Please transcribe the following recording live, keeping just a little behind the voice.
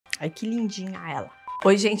Ai, que lindinha ela.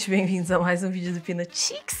 Oi, gente, bem-vindos a mais um vídeo do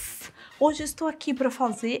Pinotix. Hoje eu estou aqui para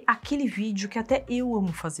fazer aquele vídeo que até eu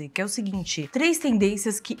amo fazer, que é o seguinte: 3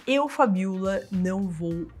 tendências que eu, Fabíola, não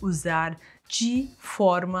vou usar de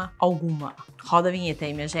forma alguma. Roda a vinheta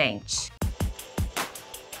aí, minha gente.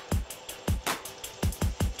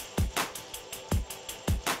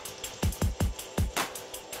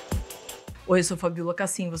 Oi, eu sou Fabíola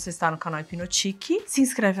Kassin, você está no canal Pinotix. Se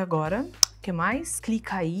inscreve agora. Que mais?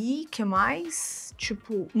 Clica aí, que mais?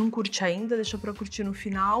 Tipo, não curte ainda? Deixa pra curtir no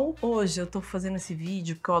final. Hoje eu tô fazendo esse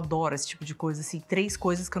vídeo porque eu adoro esse tipo de coisa, assim, 3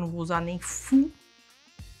 coisas que eu não vou usar nem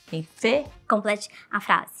nem fé. Complete a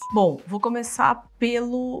frase. Bom, vou começar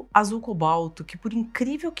pelo azul cobalto, que por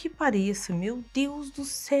incrível que pareça, meu Deus do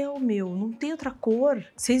céu, não tem outra cor.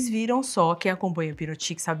 Vocês viram só, quem acompanha o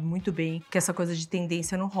Pinotix sabe muito bem que essa coisa de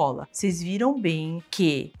tendência não rola. Vocês viram bem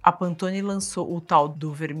que a Pantone lançou o tal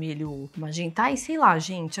do vermelho magenta e sei lá,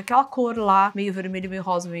 gente, aquela cor lá, meio vermelho, meio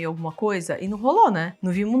rosa, meio alguma coisa, e não rolou, né?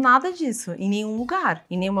 Não vimos nada disso em nenhum lugar,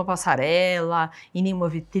 em nenhuma passarela, em nenhuma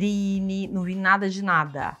vitrine, não vi nada de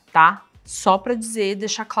nada, tá? Só pra dizer,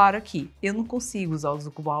 deixar claro aqui, eu não consigo usar o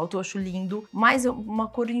azul cobalto, eu acho lindo, mas é uma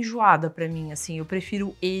cor enjoada pra mim, assim, eu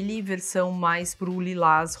prefiro ele versão mais pro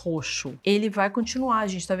lilás roxo. Ele vai continuar, a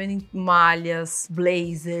gente tá vendo em malhas,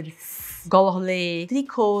 blazers, gorlê,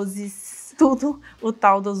 tricôs, tudo o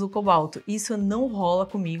tal do azul cobalto. Isso não rola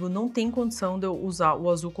comigo, não tem condição de eu usar o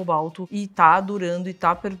azul cobalto e tá durando e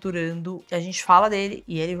tá perdurando. A gente fala dele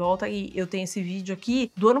e ele volta aí. Eu tenho esse vídeo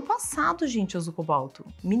aqui do ano passado, gente, azul cobalto.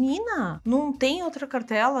 Menina, não tem outra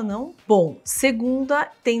cartela, não? Bom, segunda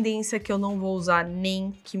tendência que eu não vou usar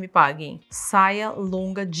nem que me paguem. Saia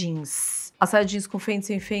longa jeans. A saia jeans com fenda,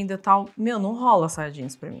 sem fenda e tal, não rola a saia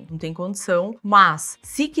jeans pra mim. Não tem condição. Mas,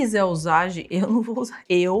 se quiser usar, eu não vou usar.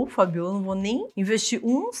 Eu, Fabiola, não vou nem investir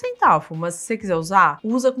 1 centavo. Mas se você quiser usar,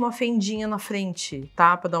 usa com uma fendinha na frente,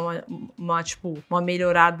 tá? Pra dar uma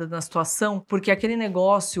melhorada na situação. Porque aquele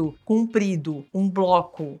negócio comprido, um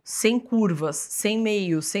bloco, sem curvas, sem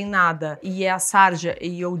meio, sem nada, e é a sarja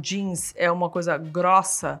e o jeans é uma coisa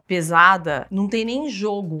grossa, pesada, não tem nem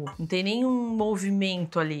jogo, não tem nenhum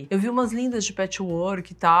movimento ali. Eu vi umas lindas de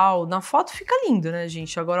patchwork e tal. Na foto fica lindo, né,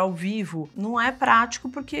 gente? Agora ao vivo não é prático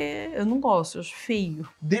porque eu não gosto, eu acho feio.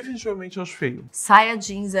 Definitivamente eu acho feio. Saia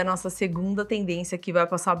jeans é a nossa segunda tendência que vai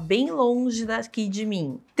passar bem longe daqui de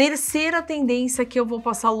mim. Terceira tendência que eu vou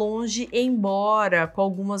passar longe, embora com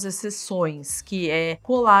algumas exceções, que é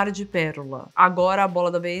colar de pérola. Agora a bola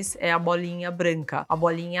da vez é a bolinha branca, a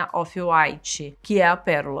bolinha off-white, que é a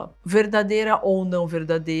pérola. Verdadeira ou não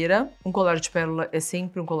verdadeira, um colar de pérola é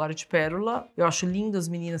sempre um colar de pérola. Eu acho lindo as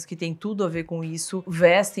meninas que tem tudo a ver com isso,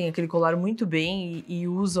 vestem aquele colar muito bem e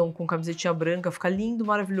usam com camisetinha branca, fica lindo,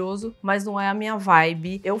 maravilhoso, mas não é a minha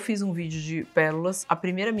vibe. Eu fiz um vídeo de pérolas, a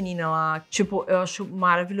primeira menina lá, tipo, eu acho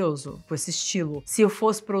maravilhoso, com esse estilo. Se eu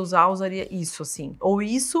fosse pra usar, eu usaria isso, assim. Ou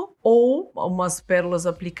isso, ou umas pérolas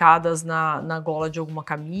aplicadas na gola de alguma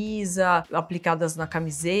camisa, aplicadas na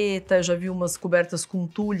camiseta. Eu já vi umas cobertas com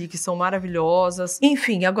tule que são maravilhosas.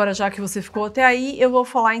 Enfim, agora já que você ficou até aí, eu vou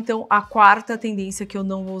falar então a quarta tendência que eu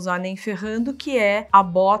não vou usar nem ferrando, que é a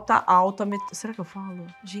bota alta... Será que eu falo?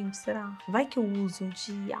 Gente, será? Vai que eu uso um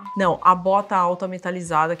dia. Não, a bota alta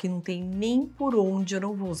metalizada, que não tem nem por onde eu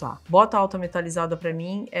não vou usar. Bota alta metalizada pra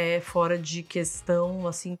mim é fora de questão,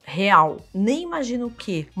 assim, real. Nem imagino o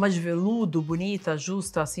quê? Uma de veludo, bonita,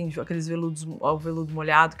 justa, assim, aqueles veludos, o veludo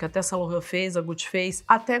molhado, que até a Salorã fez, a Gucci fez.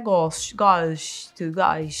 Até gosto.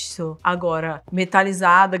 Agora,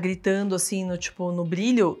 metalizada, gritando, assim, no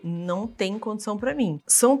brilho, não tem condição pra mim.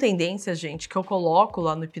 São tendências, gente, que eu coloco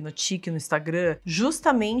lá no Pinotix, no Instagram,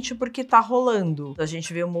 justamente porque tá rolando. A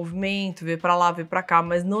gente vê o movimento, vê pra lá, vê pra cá,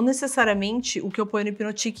 mas não necessariamente o que eu ponho no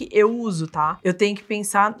Pinotix eu uso, tá? Eu tenho que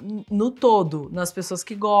pensar no todo, nas pessoas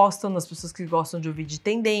que gostam, de ouvir de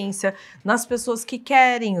tendência, nas pessoas que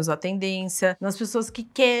querem usar tendência, nas pessoas que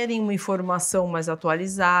querem uma informação mais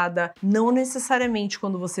atualizada. Não necessariamente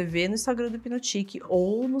quando você vê no Instagram do Pinotix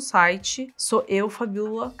ou no site, sou eu,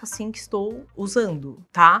 Fabíola Kassin, que estou usando,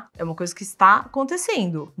 tá? É uma coisa que está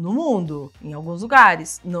acontecendo no mundo, em alguns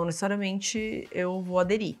lugares. Não necessariamente eu vou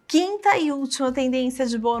aderir. Quinta e última tendência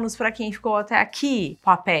de bônus para quem ficou até aqui,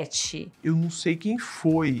 papete. Eu não sei quem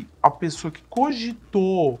foi a pessoa que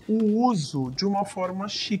cogitou o uso de uma forma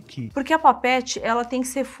chique. Porque a papete, ela tem que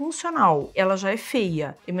ser funcional. Ela já é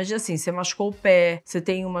feia. Imagina assim, você machucou o pé, você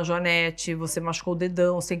tem uma joanete, você machucou o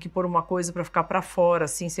dedão, você tem que pôr uma coisa pra ficar pra fora,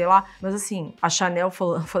 assim, sei lá. Mas assim, a Chanel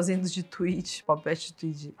fazendo de tweet, papete de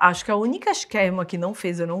tweet. Acho que a única esquema que não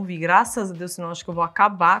fez, eu não vi, graças a Deus, senão acho que eu vou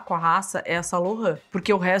acabar com a raça, é essa Lohan.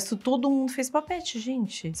 Porque o resto, todo mundo fez papete,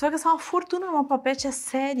 gente. Você vai gastar uma fortuna numa papete, é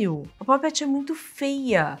sério. A papete é muito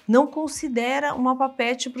feia. Não considera uma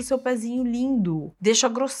papete pro seu pezinho lindo. Deixa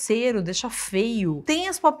grosseiro, deixa feio. Tem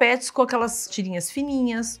as papetes com aquelas tirinhas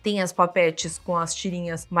fininhas, tem as papetes com as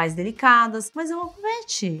tirinhas mais delicadas, mas é uma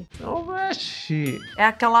papete. É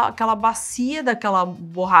aquela bacia daquela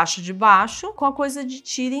borracha de baixo com a coisa de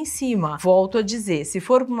tira em cima. Volto a dizer, se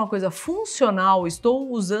for uma coisa funcional, estou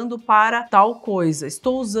usando para tal coisa,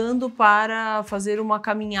 estou usando para fazer uma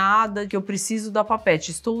caminhada que eu preciso da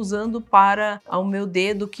papete, estou usando para o meu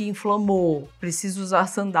dedo que inflamou, preciso usar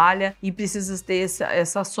sandália e preciso ter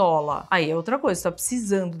essa sola. Aí é outra coisa, você tá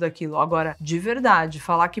precisando daquilo. Agora, de verdade,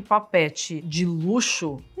 falar que papete de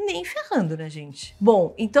luxo, nem ferrando, né, gente?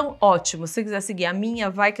 Bom, então, ótimo. Se você quiser seguir a minha,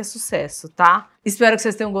 vai que é sucesso, tá? Espero que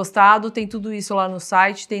vocês tenham gostado. Tem tudo isso lá no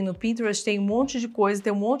site, tem no Pinterest, tem um monte de coisa,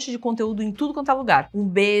 tem um monte de conteúdo em tudo quanto é lugar. Um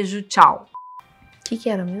beijo, tchau. O que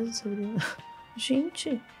era mesmo sobre...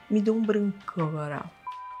 Gente, me deu um branco agora.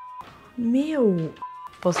 Meu...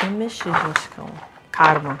 Posso nem mexer, gente, calma.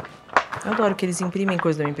 Karma. Eu adoro que eles imprimem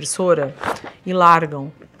coisa da minha impressora e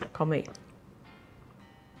largam. Calma aí.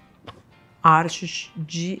 A arte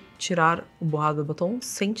de tirar o borrado do batom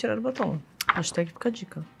sem tirar o batom. Hashtag fica a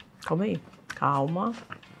dica. Calma aí. Calma.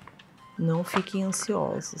 Não fiquem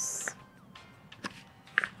ansiosos.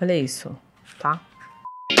 Olha isso, tá?